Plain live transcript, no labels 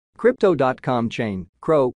Crypto.com chain,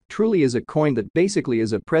 CRO, truly is a coin that basically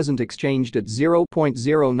is at present exchanged at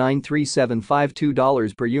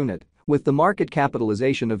 $0.093752 per unit, with the market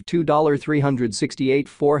capitalization of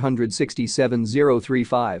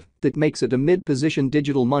 $2,368,467,035 that makes it a mid-position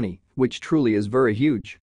digital money, which truly is very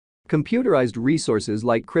huge. Computerized resources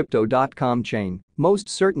like Crypto.com chain most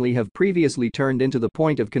certainly have previously turned into the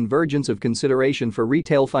point of convergence of consideration for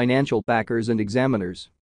retail financial backers and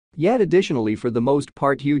examiners. Yet additionally, for the most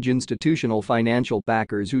part, huge institutional financial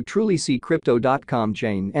backers who truly see Crypto.com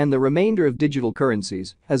chain and the remainder of digital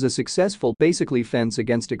currencies as a successful basically fence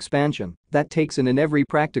against expansion that takes in every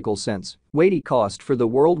practical sense weighty cost for the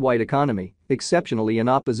worldwide economy, exceptionally in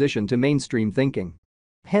opposition to mainstream thinking.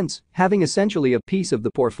 Hence, having essentially a piece of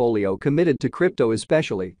the portfolio committed to crypto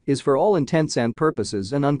especially is for all intents and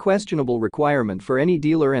purposes an unquestionable requirement for any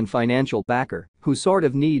dealer and financial backer who sort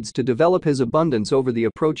of needs to develop his abundance over the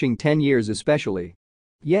approaching 10 years especially.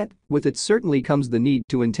 Yet, with it certainly comes the need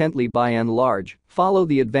to intently by and large follow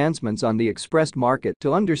the advancements on the expressed market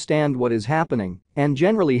to understand what is happening and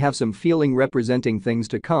generally have some feeling representing things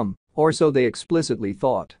to come, or so they explicitly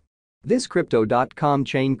thought. This Crypto.com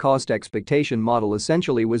chain cost expectation model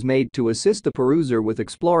essentially was made to assist the peruser with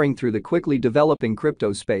exploring through the quickly developing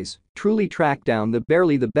crypto space, truly track down the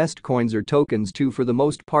barely the best coins or tokens to for the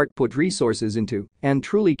most part put resources into, and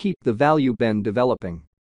truly keep the value bend developing.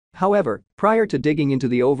 However, prior to digging into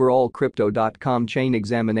the overall Crypto.com chain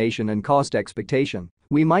examination and cost expectation,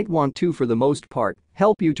 we might want to for the most part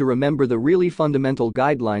help you to remember the really fundamental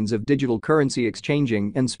guidelines of digital currency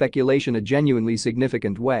exchanging and speculation a genuinely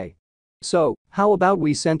significant way. So, how about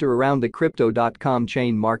we center around the Crypto.com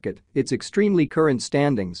chain market, its extremely current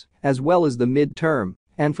standings, as well as the mid-term,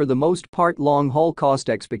 and for the most part long-haul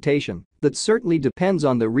cost expectation that certainly depends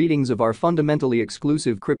on the readings of our fundamentally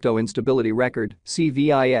exclusive crypto instability record,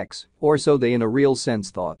 CVIX, or so they in a real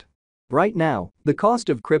sense thought. Right now, the cost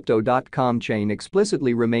of Crypto.com chain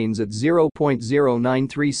explicitly remains at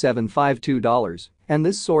 $0.093752, and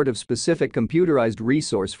this sort of specific computerized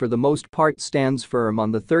resource for the most part stands firm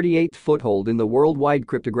on the 38th foothold in the worldwide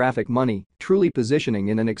cryptographic money, truly positioning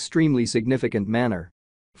in an extremely significant manner.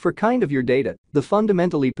 For kind of your data, the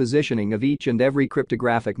fundamentally positioning of each and every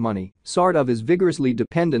cryptographic money sort of is vigorously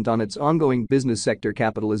dependent on its ongoing business sector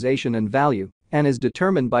capitalization and value, and is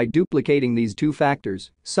determined by duplicating these two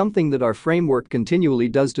factors, something that our framework continually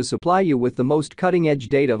does to supply you with the most cutting-edge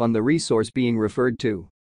data on the resource being referred to.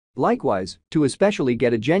 Likewise, to especially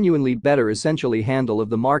get a genuinely better essentially handle of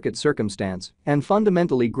the market circumstance and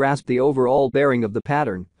fundamentally grasp the overall bearing of the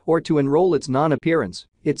pattern, or to enroll its non-appearance,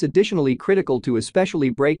 it's additionally critical to especially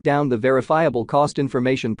break down the verifiable cost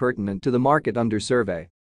information pertinent to the market under survey.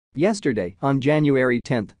 Yesterday, on January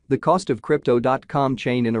 10, the cost of Crypto.com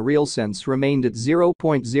chain in a real sense remained at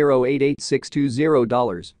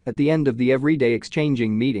 $0.088620 at the end of the everyday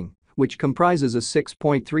exchanging meeting, which comprises a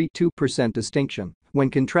 6.32% distinction when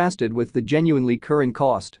contrasted with the genuinely current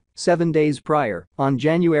cost 7 days prior, on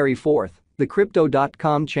January 4. The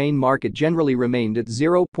Crypto.com chain market generally remained at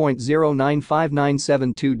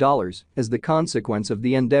 $0.095972 as the consequence of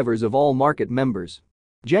the endeavors of all market members.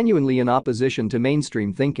 Genuinely in opposition to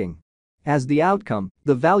mainstream thinking. As the outcome,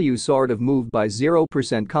 the value sort of moved by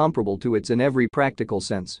 0% comparable to its in every practical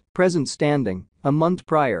sense present standing. A month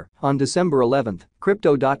prior, on December 11,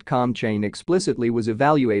 Crypto.com chain explicitly was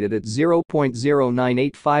evaluated at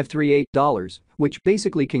 $0.098538, which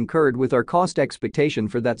basically concurred with our cost expectation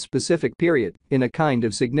for that specific period in a kind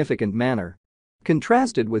of significant manner.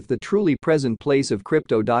 Contrasted with the truly present place of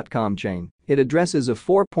Crypto.com chain, it addresses a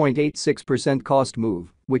 4.86% cost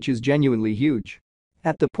move, which is genuinely huge.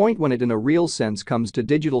 At the point when it in a real sense comes to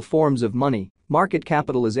digital forms of money, market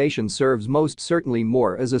capitalization serves most certainly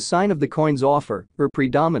more as a sign of the coin's offer or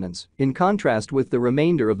predominance in contrast with the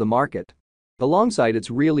remainder of the market. Alongside its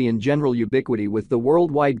really in general ubiquity with the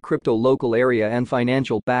worldwide crypto local area and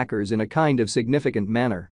financial backers in a kind of significant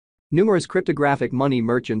manner. Numerous cryptographic money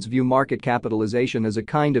merchants view market capitalization as a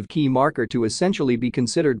kind of key marker to essentially be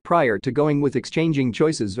considered prior to going with exchanging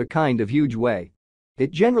choices a kind of huge way.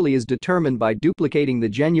 It generally is determined by duplicating the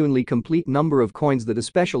genuinely complete number of coins that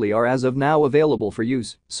especially are as of now available for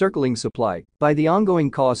use, circling supply, by the ongoing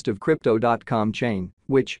cost of Crypto.com chain,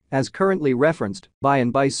 which, as currently referenced, by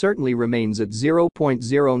and by certainly remains at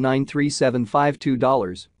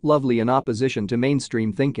 $0.093752, lovely in opposition to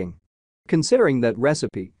mainstream thinking. Considering that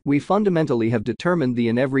recipe, we fundamentally have determined the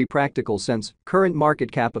in every practical sense current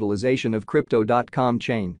market capitalization of Crypto.com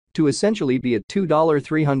chain to essentially be at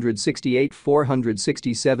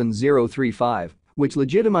 $2,368,467,035, which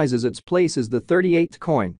legitimizes its place as the 38th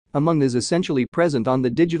coin among those essentially present on the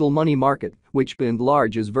digital money market, which by and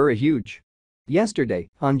large is very huge. Yesterday,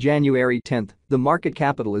 on January 10, the market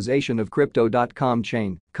capitalization of Crypto.com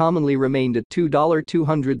chain commonly remained at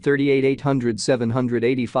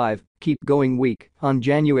 $2,238,785, keep going week. On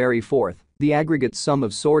January 4, the aggregate sum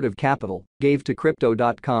of capital gave to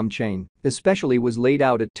Crypto.com chain especially was laid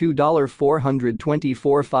out at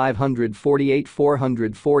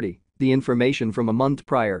 $2,424,548,440. The information from a month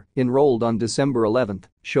prior, enrolled on December 11,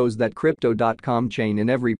 shows that Crypto.com chain in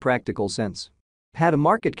every practical sense had a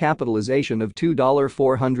market capitalization of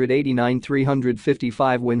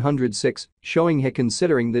 $2,489,355,106, showing that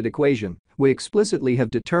considering that equation, we explicitly have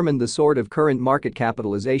determined the current market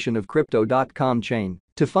capitalization of Crypto.com chain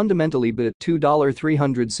to fundamentally be at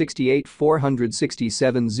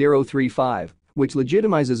 $2,368,467,035, which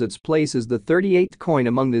legitimizes its place as the 38th coin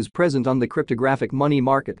among those present on the cryptographic money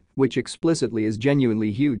market, which explicitly is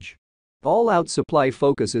genuinely huge. All-out supply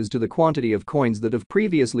focuses to the quantity of coins that have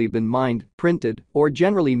previously been mined, printed, or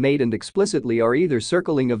generally made and explicitly are either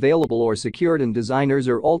circling available or secured in designers'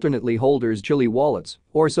 or alternately holders' chilly wallets,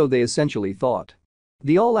 or so they essentially thought.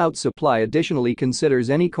 The all-out supply additionally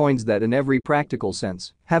considers any coins that in every practical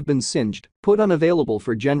sense have been singed, put unavailable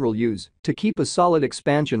for general use, to keep a solid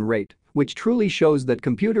expansion rate, which truly shows that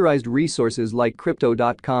computerized resources like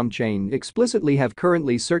Crypto.com chain explicitly have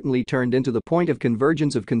currently certainly turned into the point of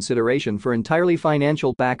convergence of consideration for entirely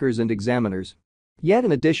financial backers and examiners. Yet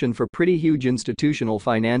in addition for pretty huge institutional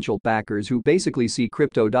financial backers who basically see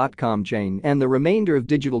Crypto.com chain and the remainder of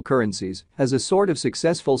digital currencies as a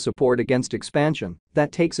successful support against expansion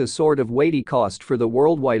that takes a weighty cost for the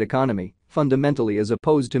worldwide economy, fundamentally as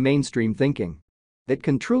opposed to mainstream thinking. It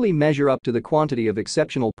can truly measure up to the quantity of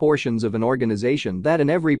exceptional portions of an organization that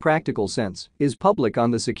in every practical sense is public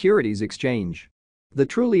on the securities exchange. The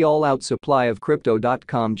truly all-out supply of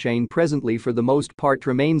Crypto.com chain presently for the most part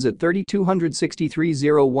remains at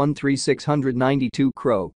 3,263,013,692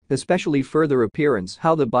 crore, especially further appearance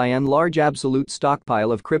how the by and large absolute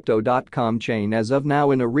stockpile of Crypto.com chain as of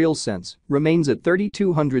now in a real sense remains at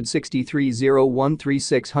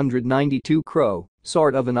 3,263,013,692 crore,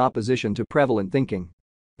 in opposition to prevalent thinking.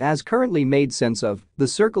 As currently made sense of, the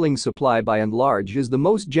circling supply by and large is the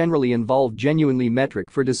most generally involved genuinely metric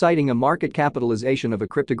for deciding a market capitalization of a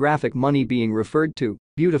cryptographic money being referred to,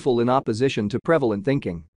 beautiful in opposition to prevalent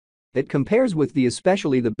thinking. It compares with the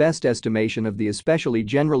best estimation of the especially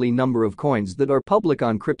generally number of coins that are public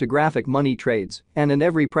on cryptographic money trades and in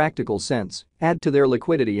every practical sense add to their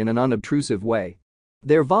liquidity in an unobtrusive way.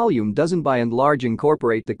 Their volume doesn't by and large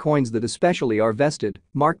incorporate the coins that especially are vested,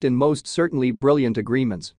 marked in most certainly brilliant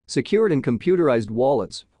agreements, secured in computerized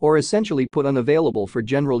wallets, or essentially put unavailable for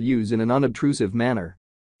general use in an unobtrusive manner.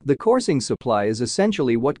 The coursing supply is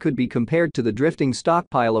essentially what could be compared to the drifting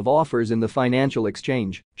stockpile of offers in the financial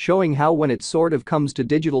exchange, showing how when it comes to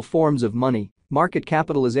digital forms of money, market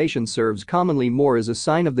capitalization serves commonly more as a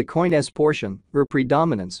sign of the coin's portion or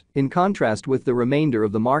predominance in contrast with the remainder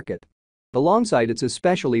of the market. Alongside its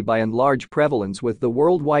especially by and large prevalence with the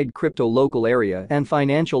worldwide crypto local area and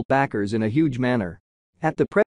financial backers in a huge manner. At the